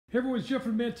Hey everyone, it's Jeff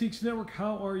from Mantiques Network.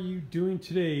 How are you doing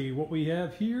today? What we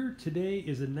have here today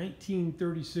is a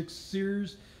 1936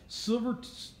 Sears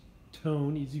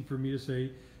Silvertone, easy for me to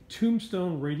say,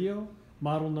 Tombstone radio,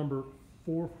 model number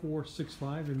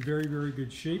 4465, in very, very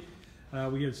good shape.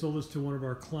 We had sold this to one of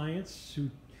our clients who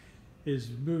is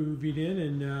moving in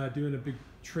and doing a big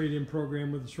trade-in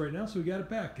program with us right now, so we got it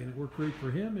back, and it worked great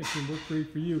for him. It can work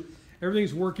great for you.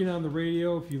 Everything's working on the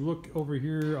radio. If you look over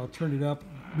here, I'll turn it up.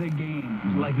 The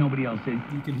game like nobody else did.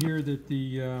 You can hear that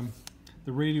the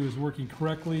radio is working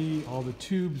correctly. All the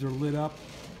tubes are lit up,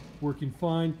 working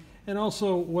fine. And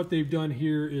also what they've done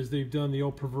here is they've done the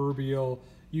old proverbial,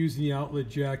 using the outlet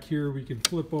jack here, we can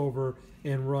flip over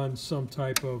and run some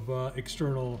type of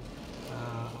external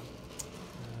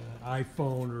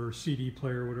iPhone or CD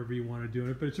player, whatever you want to do in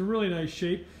it. But it's a really nice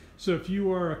shape. So if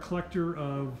you are a collector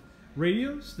of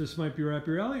radios, this might be right up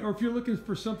your alley. Or if you're looking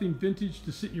for something vintage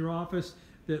to sit in your office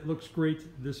that looks great,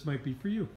 this might be for you.